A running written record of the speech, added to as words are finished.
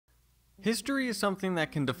History is something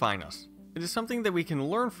that can define us. It is something that we can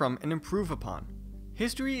learn from and improve upon.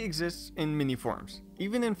 History exists in many forms,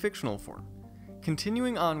 even in fictional form.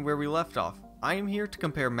 Continuing on where we left off, I am here to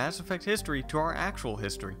compare Mass Effect history to our actual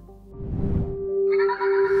history.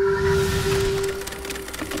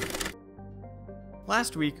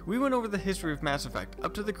 Last week, we went over the history of Mass Effect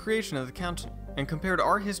up to the creation of the Council, and compared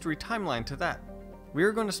our history timeline to that. We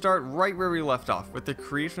are going to start right where we left off with the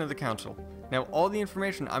creation of the Council. Now, all the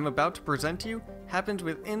information I'm about to present to you happens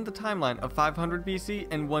within the timeline of 500 BC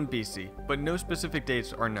and 1 BC, but no specific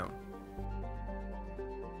dates are known.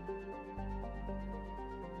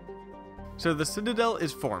 So the Citadel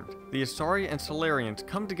is formed. The Asari and Solarians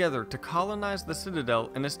come together to colonize the Citadel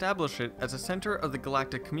and establish it as a center of the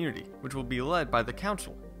galactic community, which will be led by the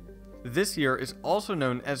Council. This year is also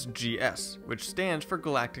known as GS, which stands for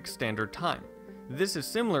Galactic Standard Time. This is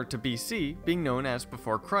similar to BC being known as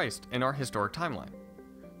Before Christ in our historic timeline.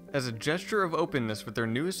 As a gesture of openness with their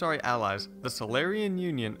new Asari allies, the Solarian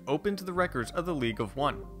Union opened the records of the League of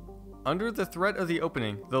One. Under the threat of the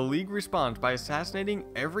opening, the League responds by assassinating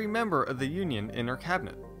every member of the Union in their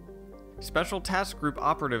cabinet. Special Task Group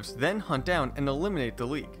operatives then hunt down and eliminate the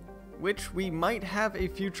League, which we might have a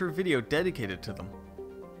future video dedicated to them.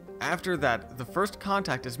 After that, the first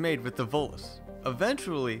contact is made with the Volus.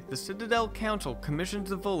 Eventually, the Citadel Council commissions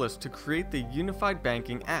the Volus to create the Unified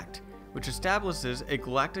Banking Act, which establishes a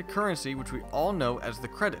galactic currency which we all know as the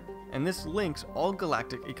credit, and this links all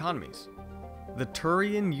galactic economies. The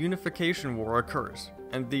Turian Unification War occurs,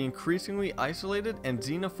 and the increasingly isolated and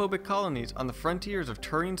xenophobic colonies on the frontiers of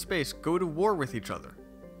Turian space go to war with each other.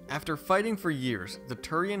 After fighting for years, the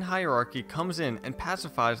Turian hierarchy comes in and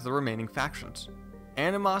pacifies the remaining factions.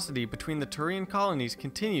 Animosity between the Turian colonies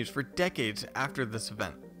continues for decades after this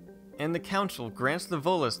event, and the Council grants the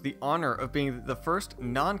Volus the honor of being the first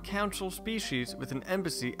non-Council species with an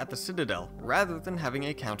embassy at the Citadel rather than having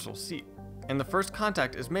a Council seat. And the first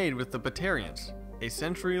contact is made with the Batarians. A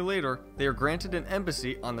century later, they are granted an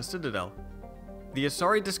embassy on the Citadel. The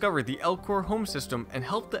Asari discovered the Elcor home system and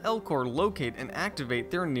helped the Elcor locate and activate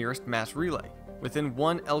their nearest mass relay. Within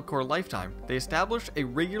one Elcor lifetime, they establish a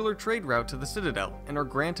regular trade route to the Citadel and are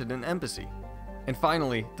granted an embassy. And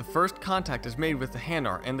finally, the first contact is made with the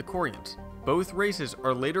Hanar and the Corians. Both races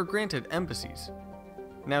are later granted embassies.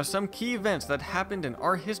 Now, some key events that happened in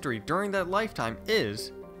our history during that lifetime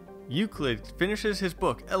is Euclid finishes his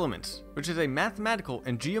book Elements, which is a mathematical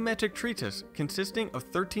and geometric treatise consisting of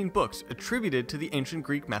 13 books attributed to the ancient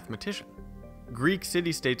Greek mathematician. Greek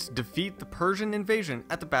city-states defeat the Persian invasion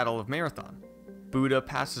at the Battle of Marathon. Buddha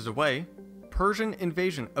passes away. Persian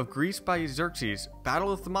invasion of Greece by Xerxes,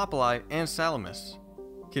 Battle of Thermopylae and Salamis.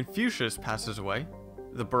 Confucius passes away.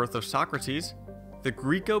 The birth of Socrates. The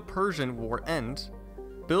Greco-Persian War ends.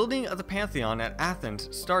 Building of the Pantheon at Athens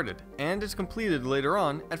started and is completed later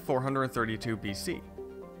on at 432 BC.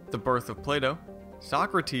 The birth of Plato.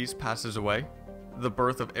 Socrates passes away. The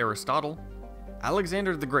birth of Aristotle.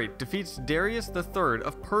 Alexander the Great defeats Darius III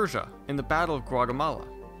of Persia in the Battle of Guatemala,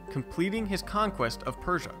 completing his conquest of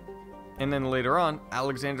Persia. And then later on,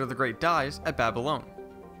 Alexander the Great dies at Babylon.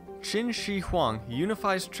 Qin Shi Huang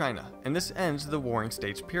unifies China, and this ends the Warring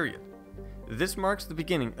States period. This marks the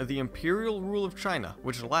beginning of the imperial rule of China,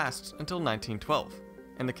 which lasts until 1912,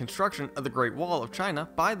 and the construction of the Great Wall of China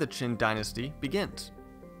by the Qin dynasty begins.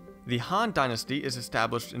 The Han dynasty is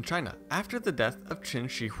established in China after the death of Qin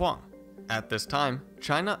Shi Huang. At this time,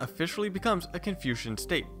 China officially becomes a Confucian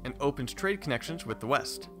state and opens trade connections with the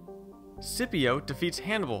West. Scipio defeats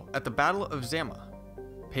Hannibal at the Battle of Zama.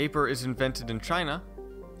 Paper is invented in China.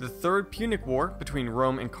 The Third Punic War between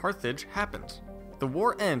Rome and Carthage happens. The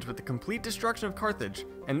war ends with the complete destruction of Carthage,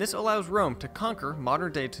 and this allows Rome to conquer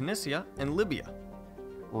modern-day Tunisia and Libya.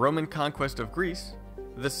 Roman conquest of Greece.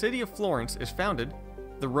 The city of Florence is founded.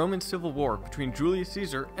 The Roman Civil War between Julius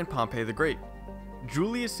Caesar and Pompey the Great.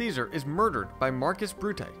 Julius Caesar is murdered by Marcus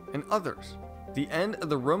Brute and others. The end of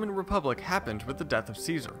the Roman Republic happens with the death of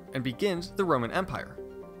Caesar and begins the Roman Empire.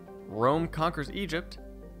 Rome conquers Egypt.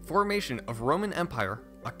 Formation of Roman Empire.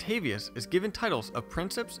 Octavius is given titles of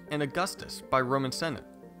Princeps and Augustus by Roman Senate.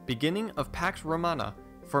 Beginning of Pax Romana.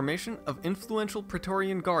 Formation of influential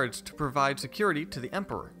Praetorian guards to provide security to the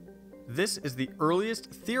emperor. This is the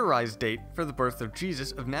earliest theorized date for the birth of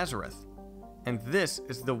Jesus of Nazareth. And this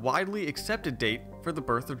is the widely accepted date for the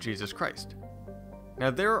birth of Jesus Christ. Now,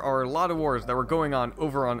 there are a lot of wars that were going on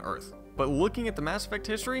over on Earth, but looking at the Mass Effect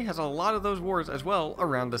history has a lot of those wars as well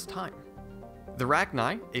around this time. The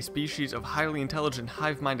Rachni, a species of highly intelligent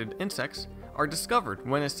hive-minded insects, are discovered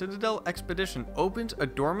when a Citadel expedition opens a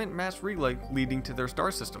dormant mass relay leading to their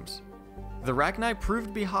star systems. The Rachni proved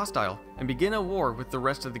to be hostile and begin a war with the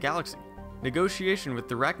rest of the galaxy, negotiation with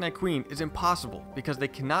the Rachni Queen is impossible because they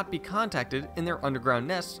cannot be contacted in their underground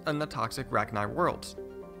nests in the toxic Rachni worlds.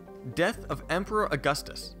 Death of Emperor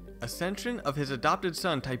Augustus. Ascension of his adopted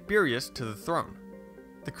son Tiberius to the throne.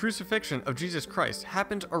 The crucifixion of Jesus Christ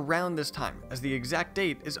happens around this time, as the exact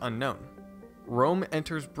date is unknown. Rome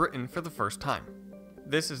enters Britain for the first time.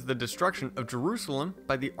 This is the destruction of Jerusalem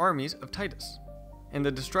by the armies of Titus, and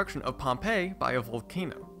the destruction of Pompeii by a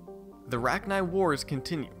volcano. The Rachni Wars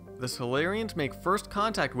continue. The Solarians make first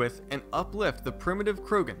contact with and uplift the primitive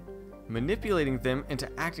Krogan, manipulating them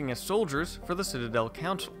into acting as soldiers for the Citadel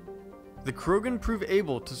Council. The Krogan prove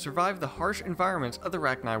able to survive the harsh environments of the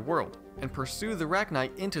Rachni world, and pursue the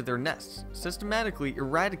Rachni into their nests, systematically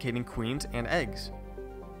eradicating queens and eggs.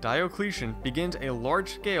 Diocletian begins a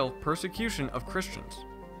large-scale persecution of Christians.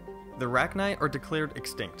 The Rachni are declared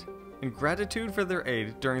extinct. In gratitude for their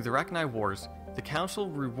aid during the Rachni Wars, the Council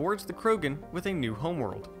rewards the Krogan with a new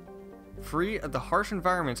homeworld. Free of the harsh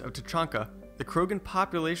environments of Tuchanka, the Krogan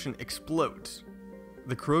population explodes.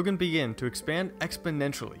 The Krogan begin to expand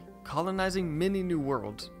exponentially, colonizing many new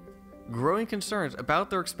worlds. Growing concerns about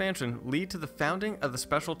their expansion lead to the founding of the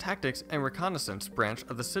Special Tactics and Reconnaissance branch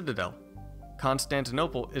of the Citadel.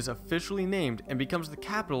 Constantinople is officially named and becomes the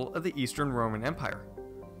capital of the Eastern Roman Empire.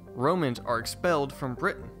 Romans are expelled from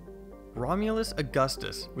Britain. Romulus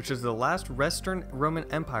Augustus, which is the last Western Roman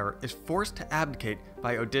Empire, is forced to abdicate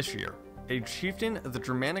by Odysseus, a chieftain of the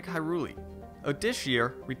Germanic Hyrule.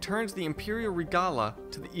 Odysseus returns the imperial regala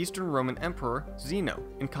to the Eastern Roman Emperor Zeno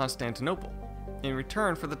in Constantinople, in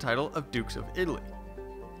return for the title of Dukes of Italy.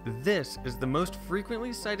 This is the most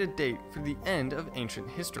frequently cited date for the end of ancient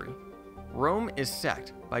history. Rome is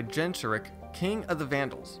sacked by Genseric, king of the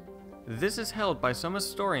Vandals. This is held by some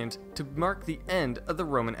historians to mark the end of the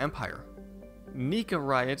Roman Empire. Nika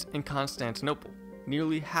riots in Constantinople.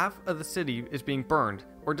 Nearly half of the city is being burned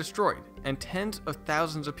or destroyed, and tens of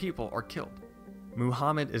thousands of people are killed.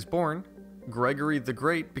 Muhammad is born. Gregory the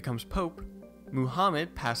Great becomes pope.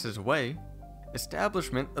 Muhammad passes away.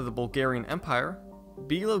 Establishment of the Bulgarian Empire.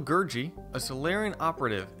 Bilo Gurgi, a Solarian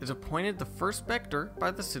operative, is appointed the first Spectre by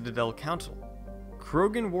the Citadel Council.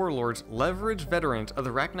 Krogan warlords leverage veterans of the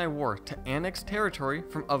Rachni War to annex territory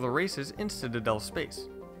from other races in Citadel space.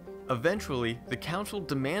 Eventually, the Council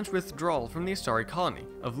demands withdrawal from the Asari colony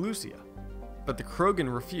of Lucia, but the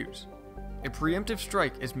Krogan refuse. A preemptive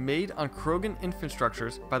strike is made on Krogan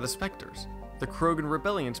infrastructures by the Spectres. The Krogan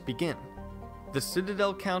rebellions begin. The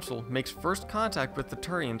Citadel Council makes first contact with the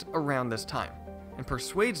Turians around this time, and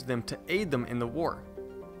persuades them to aid them in the war.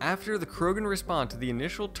 After the Krogan respond to the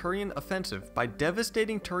initial Turian offensive by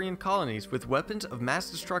devastating Turian colonies with weapons of mass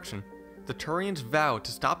destruction, the Turians vow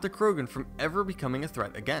to stop the Krogan from ever becoming a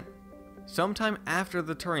threat again. Sometime after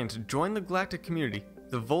the Turians join the galactic community,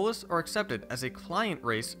 the Volus are accepted as a client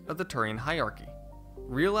race of the Turian hierarchy.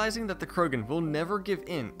 Realizing that the Krogan will never give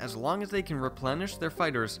in as long as they can replenish their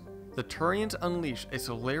fighters, the Turians unleash a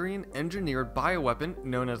Solarian-engineered bioweapon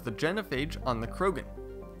known as the Genophage on the Krogan.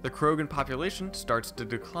 The Krogan population starts to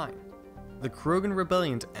decline. The Krogan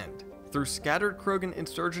rebellions end. Through scattered Krogan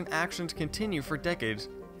insurgent actions continue for decades,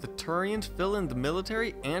 the Turians fill in the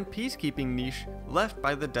military and peacekeeping niche left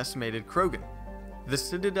by the decimated Krogan. The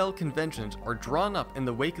Citadel conventions are drawn up in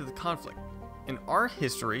the wake of the conflict. In our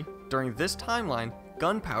history, during this timeline,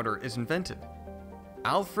 gunpowder is invented.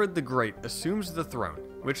 Alfred the Great assumes the throne,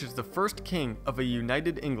 which is the first king of a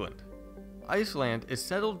united England. Iceland is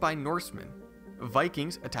settled by Norsemen.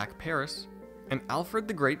 Vikings attack Paris, and Alfred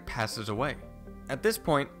the Great passes away. At this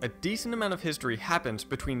point, a decent amount of history happens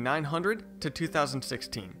between 900 to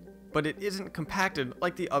 2016, but it isn't compacted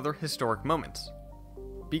like the other historic moments.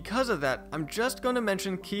 Because of that, I'm just going to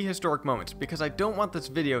mention key historic moments because I don't want this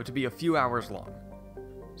video to be a few hours long.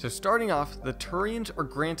 So starting off, the Turians are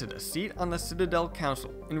granted a seat on the Citadel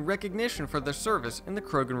Council in recognition for their service in the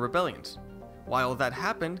Krogan rebellions. While that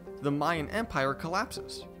happened, the Mayan Empire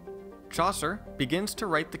collapses. Chaucer begins to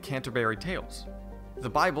write the Canterbury Tales. The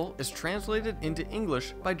Bible is translated into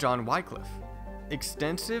English by John Wycliffe.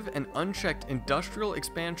 Extensive and unchecked industrial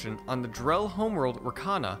expansion on the Drell homeworld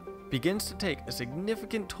Rakana begins to take a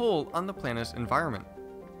significant toll on the planet's environment.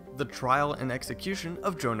 The trial and execution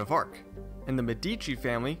of Joan of Arc, and the Medici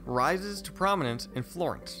family rises to prominence in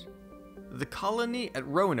Florence. The colony at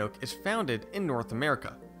Roanoke is founded in North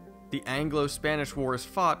America. The Anglo-Spanish War is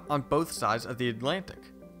fought on both sides of the Atlantic.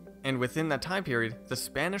 And within that time period, the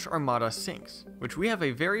Spanish Armada sinks, which we have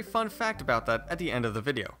a very fun fact about that at the end of the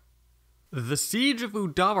video. The Siege of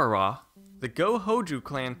Udawara, the Go-Hoju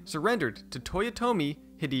clan surrendered to Toyotomi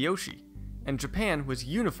Hideyoshi, and Japan was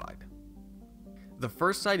unified. The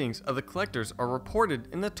first sightings of the collectors are reported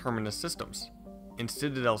in the Terminus systems. In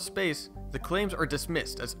Citadel space, the claims are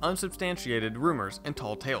dismissed as unsubstantiated rumors and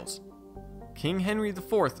tall tales. King Henry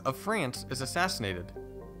IV of France is assassinated.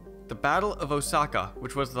 The Battle of Osaka,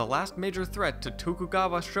 which was the last major threat to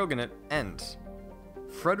Tokugawa shogunate, ends.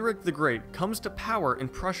 Frederick the Great comes to power in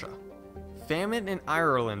Prussia. Famine in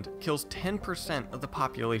Ireland kills 10% of the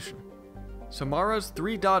population. Samara's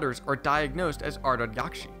 3 daughters are diagnosed as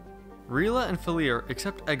Ardadakshi. Rila and Falir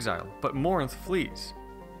accept exile, but Morinth flees.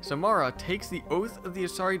 Samara takes the oath of the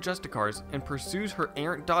Asari Justicars and pursues her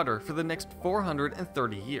errant daughter for the next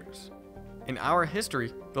 430 years. In our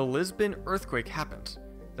history, the Lisbon earthquake happens,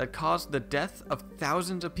 that caused the death of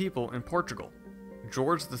thousands of people in Portugal.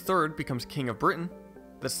 George III becomes King of Britain.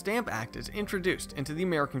 The Stamp Act is introduced into the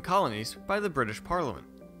American colonies by the British Parliament.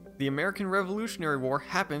 The American Revolutionary War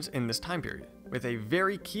happens in this time period, with a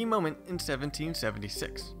very key moment in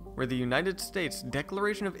 1776, where the United States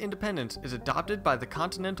Declaration of Independence is adopted by the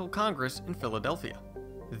Continental Congress in Philadelphia.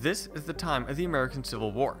 This is the time of the American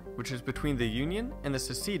Civil War, which is between the Union and the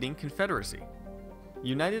seceding Confederacy.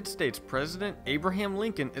 United States President Abraham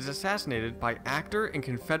Lincoln is assassinated by actor and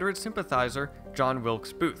Confederate sympathizer John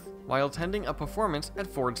Wilkes Booth while attending a performance at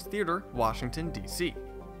Ford's Theater, Washington, D.C.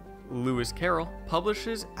 Lewis Carroll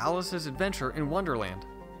publishes Alice's Adventure in Wonderland.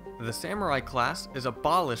 The samurai class is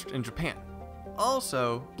abolished in Japan.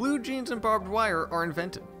 Also, blue jeans and barbed wire are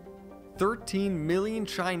invented. 13 million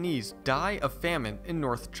Chinese die of famine in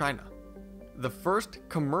North China. The first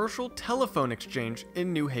commercial telephone exchange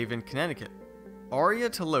in New Haven, Connecticut. Arya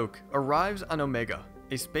T'Loak arrives on Omega,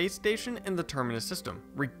 a space station in the Terminus system,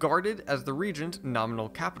 regarded as the region's nominal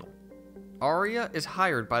capital. Arya is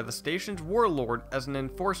hired by the station's warlord as an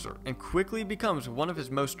enforcer and quickly becomes one of his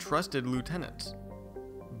most trusted lieutenants.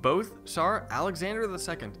 Both Tsar Alexander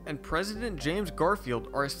II and President James Garfield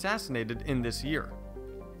are assassinated in this year.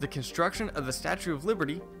 The construction of the Statue of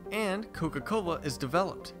Liberty and Coca-Cola is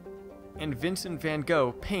developed, and Vincent van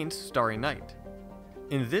Gogh paints Starry Night.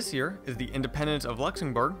 In this year is the independence of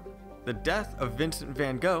Luxembourg, the death of Vincent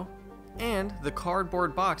van Gogh, and the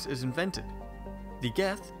cardboard box is invented. The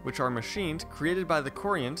Geth, which are machines created by the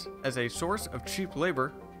Koreans as a source of cheap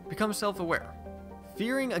labor, become self-aware.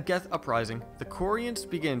 Fearing a Geth uprising, the Koreans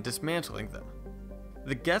begin dismantling them.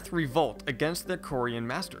 The Geth revolt against their Korean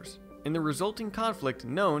masters. In the resulting conflict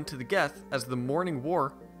known to the Geth as the Morning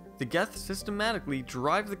War, the Geth systematically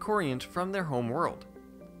drive the Koreans from their home world.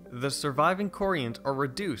 The surviving Koreans are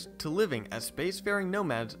reduced to living as spacefaring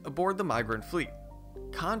nomads aboard the migrant fleet.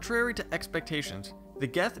 Contrary to expectations, the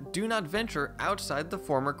Geth do not venture outside the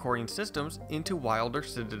former Korean systems into wilder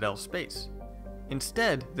Citadel space.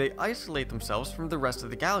 Instead, they isolate themselves from the rest of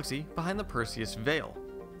the galaxy behind the Perseus Veil.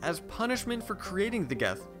 As punishment for creating the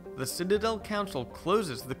Geth, the Citadel Council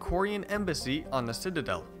closes the Korean embassy on the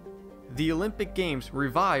Citadel. The Olympic Games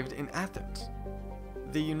revived in Athens.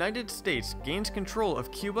 The United States gains control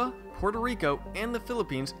of Cuba, Puerto Rico, and the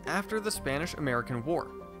Philippines after the Spanish-American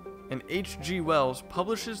War, and H.G. Wells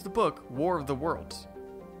publishes the book War of the Worlds.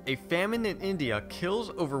 A famine in India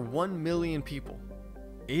kills over 1 million people.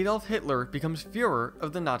 Adolf Hitler becomes Führer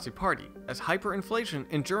of the Nazi Party as hyperinflation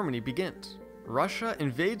in Germany begins. Russia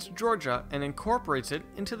invades Georgia and incorporates it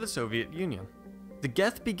into the Soviet Union. The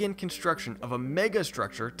Geth begin construction of a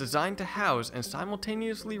megastructure designed to house and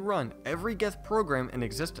simultaneously run every Geth program in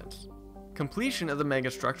existence. Completion of the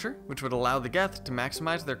megastructure, which would allow the Geth to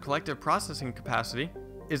maximize their collective processing capacity,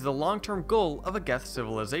 is the long-term goal of a Geth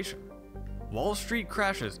civilization. Wall Street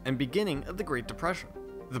crashes and beginning of the Great Depression.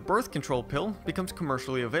 The birth control pill becomes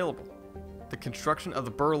commercially available. The construction of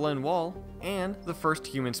the Berlin Wall and the first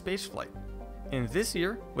human spaceflight. And this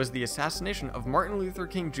year was the assassination of Martin Luther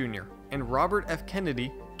King Jr. and Robert F.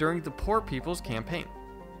 Kennedy during the Poor People's Campaign.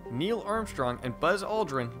 Neil Armstrong and Buzz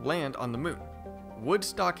Aldrin land on the moon.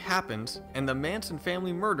 Woodstock happens and the Manson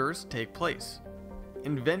family murders take place.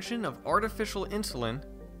 Invention of artificial insulin,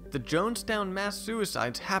 the Jonestown mass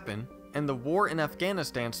suicides happen, and the war in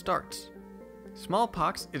Afghanistan starts.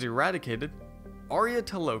 Smallpox is eradicated. Arya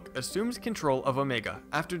T'Loak assumes control of Omega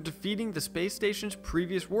after defeating the space station's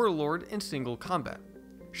previous warlord in single combat.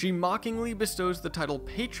 She mockingly bestows the title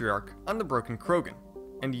Patriarch on the Broken Krogan,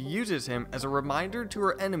 and uses him as a reminder to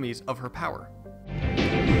her enemies of her power.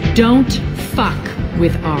 Don't fuck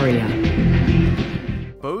with Arya.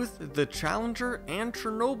 Both the Challenger and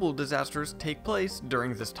Chernobyl disasters take place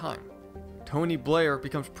during this time. Tony Blair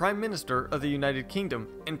becomes Prime Minister of the United Kingdom,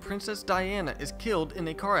 and Princess Diana is killed in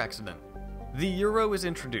a car accident. The Euro is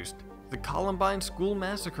introduced, the Columbine school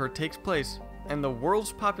massacre takes place, and the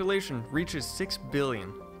world's population reaches 6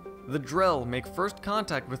 billion. The Drell make first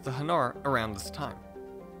contact with the Hanar around this time.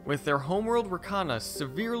 With their homeworld Rakana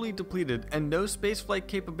severely depleted and no spaceflight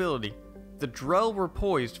capability, the Drell were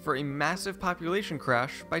poised for a massive population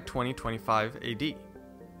crash by 2025 AD.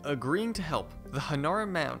 Agreeing to help, the Hanara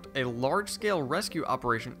mount a large-scale rescue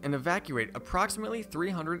operation and evacuate approximately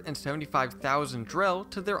 375,000 Drell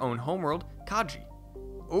to their own homeworld, Kaji.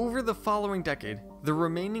 Over the following decade, the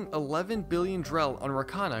remaining 11 billion Drell on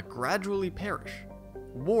Rakana gradually perish.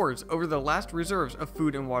 Wars over the last reserves of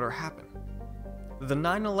food and water happen. The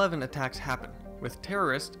 9/11 attacks happen, with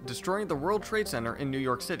terrorists destroying the World Trade Center in New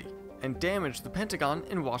York City and damage the Pentagon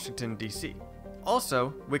in Washington, D.C.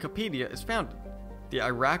 Also, Wikipedia is founded. The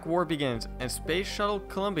Iraq War begins and Space Shuttle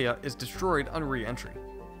Columbia is destroyed on re-entry.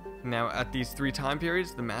 Now at these 3 time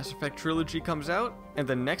periods, the Mass Effect trilogy comes out, and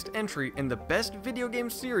the next entry in the best video game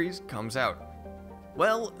series comes out.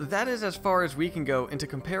 Well, that is as far as we can go into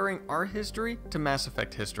comparing our history to Mass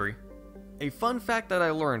Effect history. A fun fact that I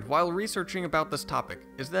learned while researching about this topic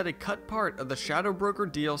is that a cut part of the Shadow Broker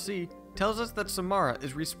DLC tells us that Samara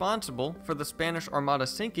is responsible for the Spanish Armada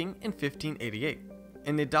sinking in 1588.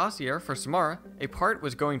 In the dossier for Samara, a part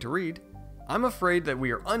was going to read, "I'm afraid that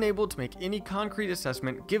we are unable to make any concrete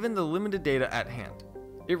assessment given the limited data at hand.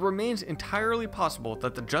 It remains entirely possible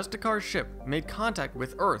that the Justicar ship made contact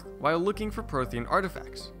with Earth while looking for Prothean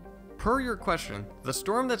artifacts." Per your question, the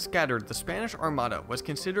storm that scattered the Spanish Armada was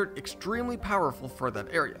considered extremely powerful for that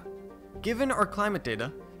area. Given our climate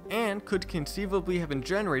data, and could conceivably have been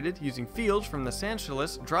generated using fields from the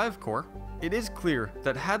Sanchelis drive core, it is clear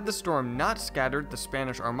that had the storm not scattered the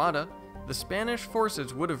Spanish Armada, the Spanish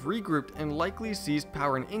forces would have regrouped and likely seized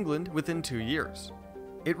power in England within 2 years.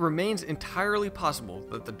 It remains entirely possible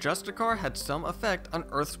that the Justicar had some effect on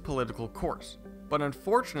Earth's political course, but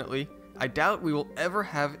unfortunately, I doubt we will ever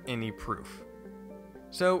have any proof.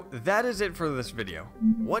 So that is it for this video.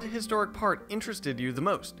 What historic part interested you the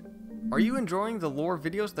most? Are you enjoying the lore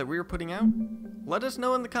videos that we are putting out? Let us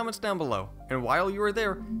know in the comments down below, and while you are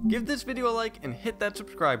there, give this video a like and hit that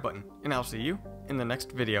subscribe button, and I'll see you in the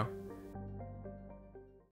next video.